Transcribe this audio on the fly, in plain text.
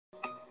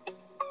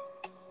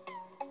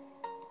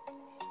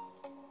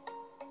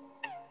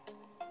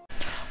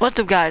What's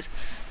up, guys?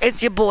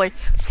 It's your boy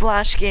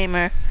Flash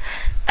Gamer,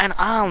 and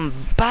I'm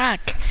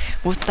back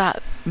with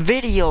that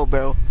video,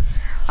 bro.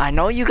 I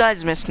know you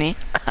guys missed me.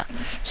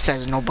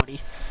 Says nobody.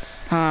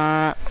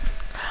 But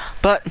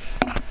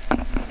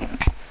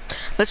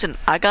listen,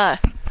 I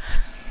got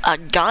a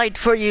guide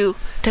for you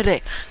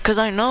today, cause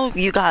I know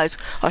you guys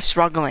are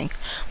struggling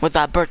with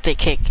that birthday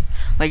cake,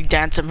 like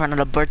dance in front of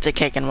the birthday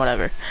cake and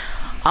whatever.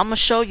 I'm gonna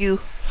show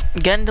you.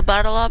 Get into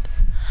Battle Lab,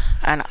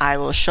 and I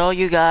will show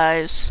you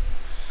guys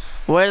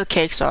where the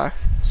cakes are.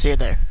 See you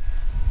there.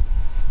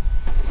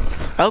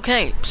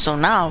 Okay, so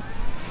now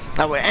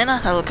that we're in a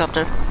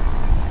helicopter,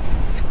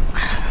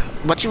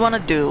 what you want to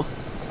do,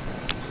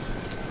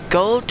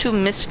 go to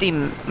Misty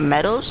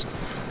Meadows,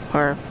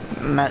 or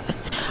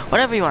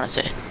whatever you want to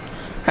say,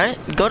 right?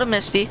 Go to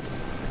Misty,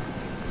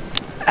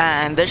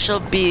 and there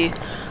shall be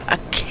a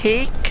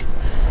cake,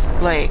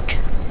 like,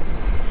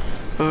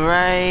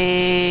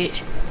 right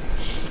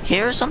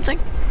here or something?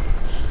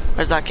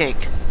 Where's that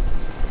cake?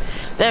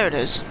 There it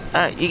is.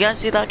 Alright, you guys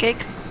see that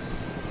cake?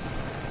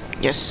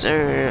 Yes,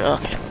 sir.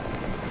 Okay.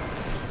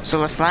 So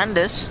let's land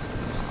this.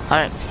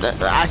 Alright,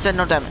 I said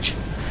no damage.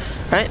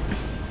 Right?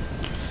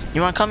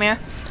 You wanna come here?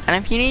 And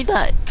if you need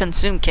that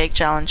consume cake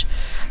challenge,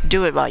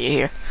 do it while you're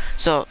here.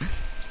 So,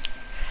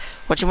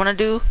 what you wanna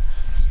do,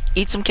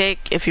 eat some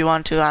cake if you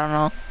want to, I don't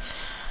know.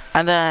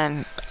 And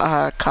then,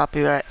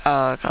 copyright.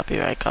 Well,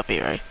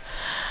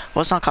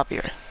 it's not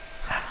copyright.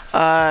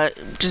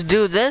 Just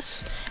do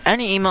this,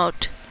 any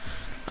emote,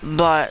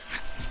 but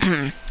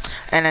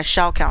and a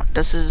shall count.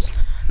 This is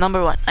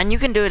number 1, and you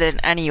can do it in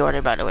any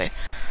order, by the way.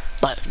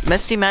 But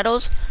Misty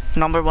Meadows,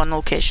 number 1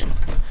 location.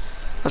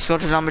 Let's go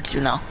to number 2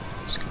 now.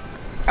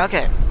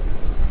 Okay,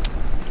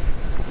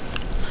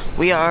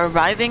 we are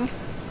arriving.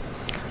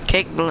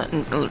 Cake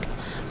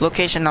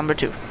location number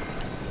 2.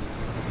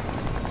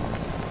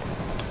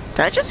 Did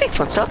I just see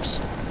footsteps?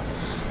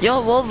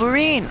 Yo,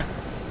 Wolverine!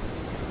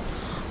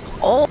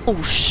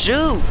 Oh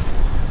shoot!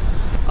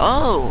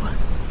 Oh,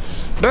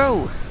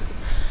 bro!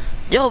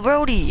 Yo,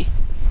 Brody!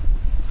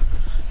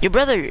 Your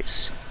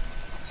brothers!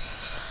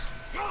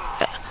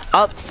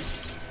 Up!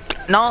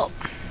 No!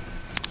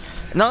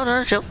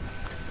 No, chill.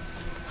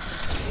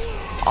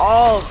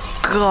 Oh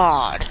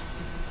God!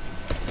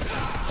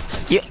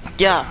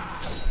 Yeah.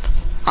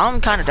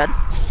 I'm kinda dead.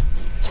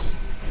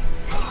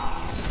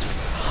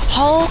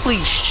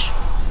 Holy sh!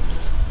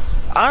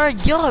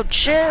 Alright, yo,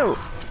 chill!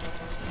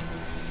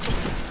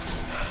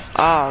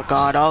 Oh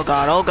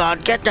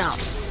God, get down!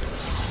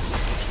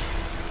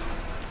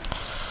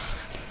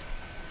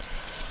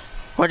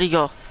 Where'd he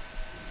go?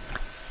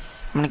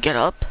 I'm gonna get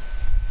up.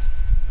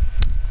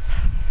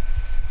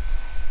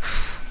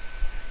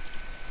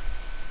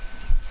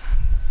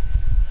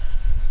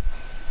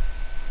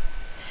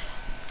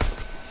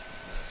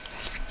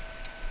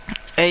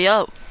 Hey,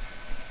 yo.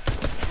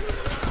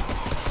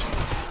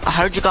 I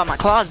heard you got my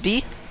claws,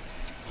 B.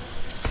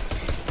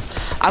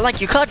 I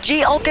like your cut,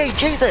 G. Okay,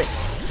 Jesus.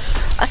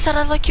 I said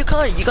I like your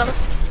cut. You gotta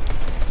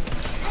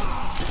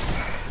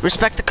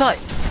respect the cut.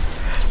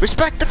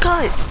 Respect the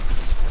cut.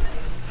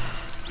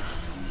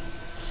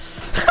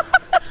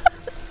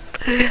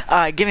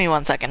 Alright, give me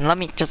 1 second. Let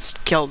me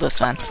just kill this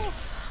man.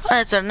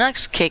 Alright, so the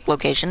next cake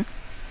location,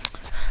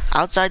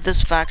 outside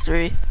this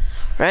factory,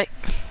 right?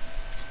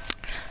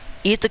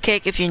 Eat the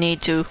cake if you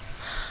need to,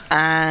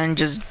 and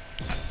just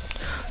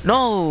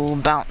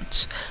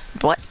bounce.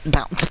 What?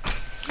 Bounce.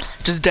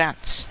 Just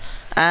dance.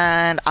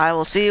 And I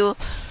will see you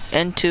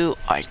into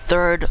our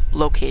 3rd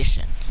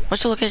location.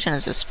 Which location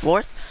is this?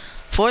 4th?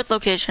 4th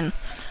location.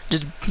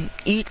 Just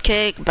eat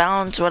cake,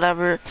 bounce,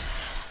 whatever,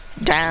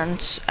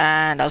 dance,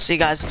 and I'll see you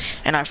guys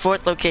in our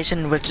 4th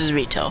location, which is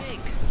retail.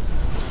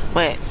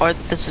 Wait, or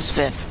this is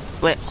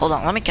 5th. Wait, hold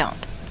on, let me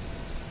count.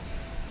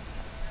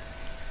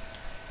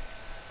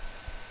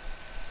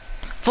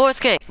 4th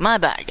cake, my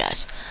bad,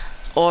 guys.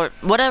 Or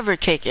whatever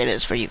cake it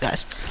is for you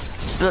guys.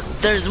 But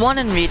there's one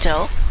in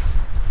retail.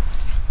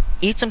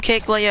 Eat some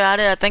cake while you're at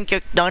it. I think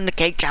you're done the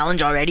cake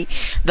challenge already.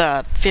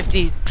 The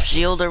 50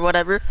 shield or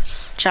whatever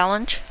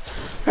challenge,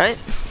 right?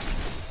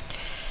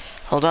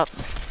 Hold up.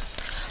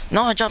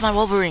 No, I dropped my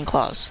Wolverine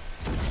claws.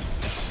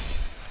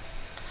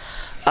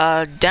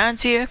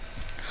 Dance here.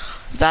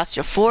 That's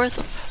your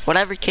 4th.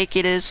 Whatever cake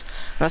it is.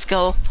 Let's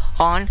go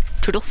on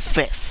to the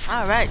 5th.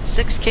 Alright,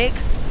 6th cake.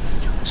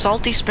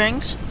 Salty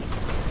Springs.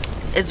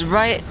 It's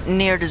right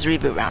near this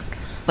reboot round.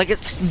 Like,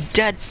 it's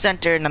dead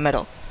center in the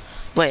middle.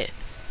 Wait.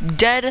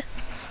 Dead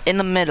in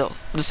the middle.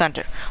 The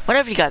center.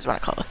 Whatever you guys want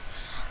to call it.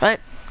 Right?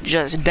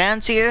 Just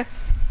dance here.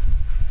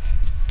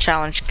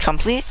 Challenge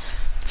complete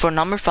for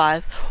number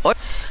 5. Or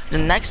the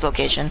next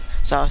location.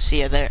 So I'll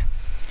see you there.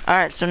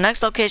 Alright, so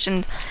next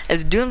location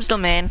is Doom's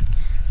Domain.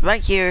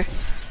 Right here.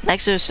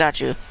 Next to the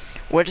statue.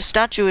 Where the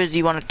statue is,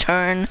 you want to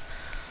turn,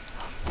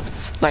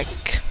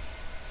 like,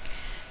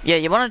 yeah,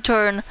 you want to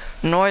turn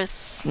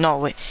north. No,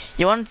 wait.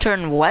 You want to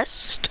turn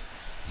west,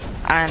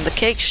 and the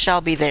cake shall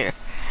be there.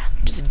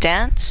 Just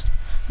dance.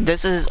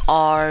 This is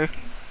our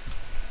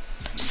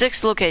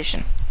 6th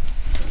location,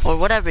 or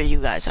whatever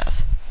you guys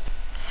have.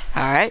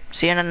 Alright,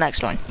 see you in the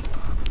next one.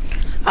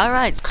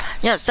 Alright,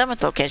 yeah,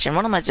 7th location,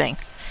 what am I saying?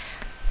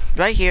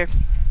 Right here,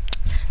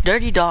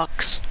 Dirty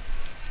Docks,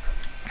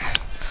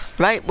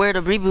 right where the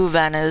reboot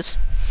van is.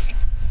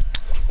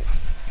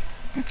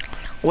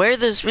 Where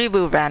this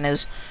reboot van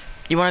is,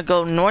 you want to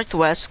go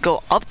northwest,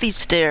 go up these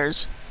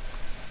stairs,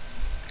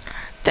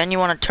 then you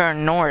want to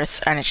turn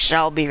north, and it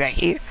shall be right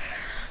here.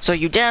 So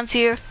you dance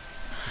here,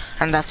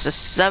 and that's the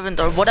 7th,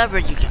 or whatever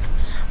you can,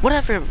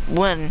 whatever,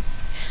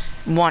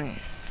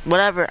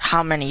 whatever,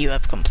 how many you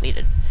have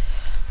completed.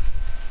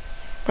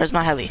 Where's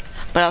my heli?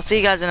 But I'll see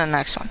you guys in the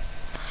next one.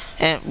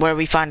 And where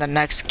we find the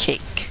next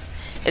cake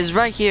is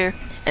right here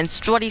in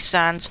Sweaty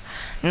Sands,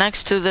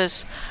 next to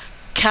this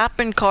Cap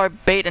and Car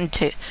bait and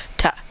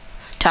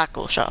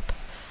tackle shop.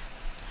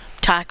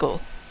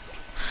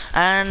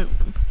 And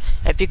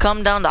if you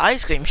come down the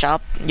ice cream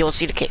shop, you'll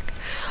see the cake.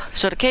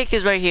 So the cake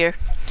is right here.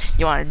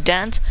 You want to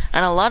dance,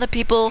 and a lot of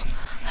people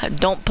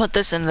don't put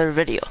this in their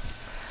video.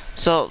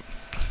 So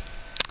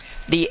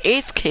the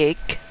 8th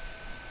cake,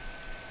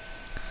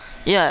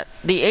 yeah,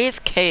 the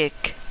 8th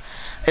cake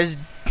is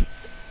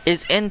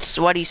in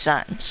Sweaty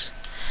Sands.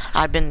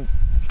 I've been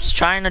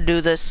trying to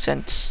do this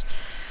since,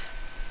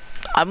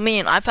 I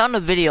mean, I found a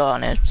video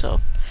on it,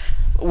 so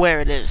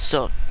where it is,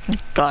 so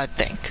God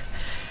thank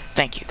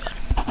you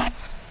God.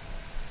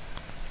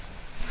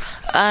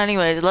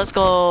 Anyways, let's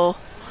go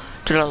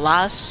to the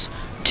last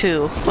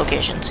 2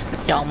 locations.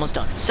 Yeah, almost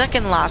done.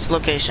 Second last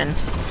location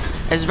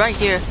is right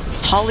here,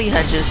 Holly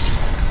Hedges.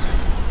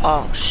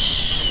 Oh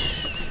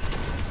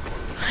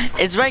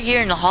it's right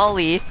here in the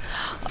Holly,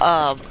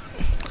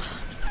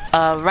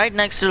 right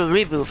next to the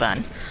reboot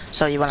van.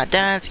 So you wanna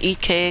dance,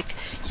 eat cake,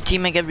 your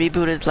teammate get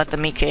rebooted, let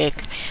them eat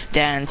cake,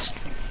 dance,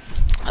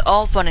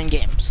 all fun and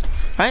games,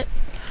 right?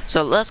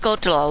 So let's go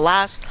to the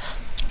last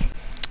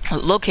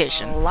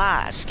location. The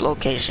last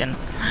location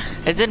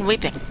is in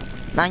Weeping.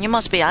 Now you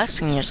must be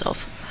asking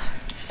yourself,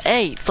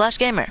 hey, Flash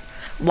Gamer,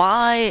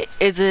 why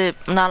is it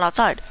not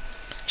outside?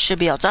 It should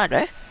be outside,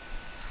 right?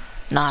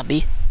 Nah,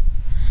 B.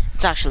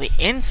 It's actually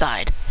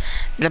inside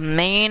the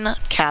main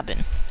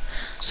cabin.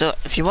 So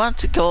if you want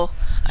to go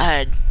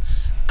ahead,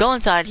 go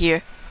inside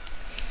here.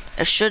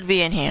 It should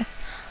be in here.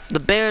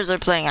 The bears are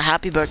playing a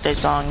happy birthday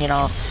song, you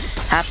know,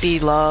 happy,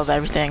 love,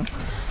 everything.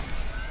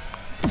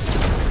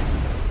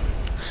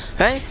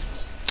 Right?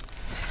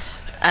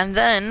 And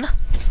then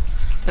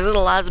this is the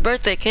last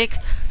birthday cake.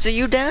 So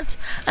you dance,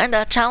 and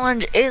that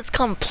challenge is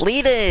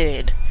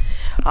completed.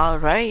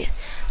 Alright.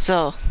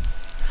 So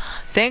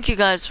thank you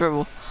guys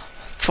for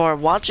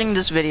watching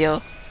this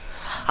video.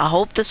 I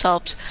hope this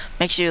helps.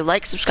 Make sure you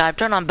like, subscribe,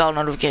 turn on bell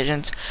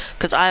notifications,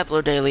 because I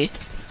upload daily.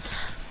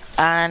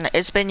 And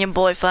it's been your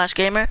boy Flash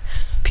Gamer.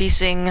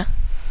 Peacing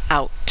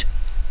out.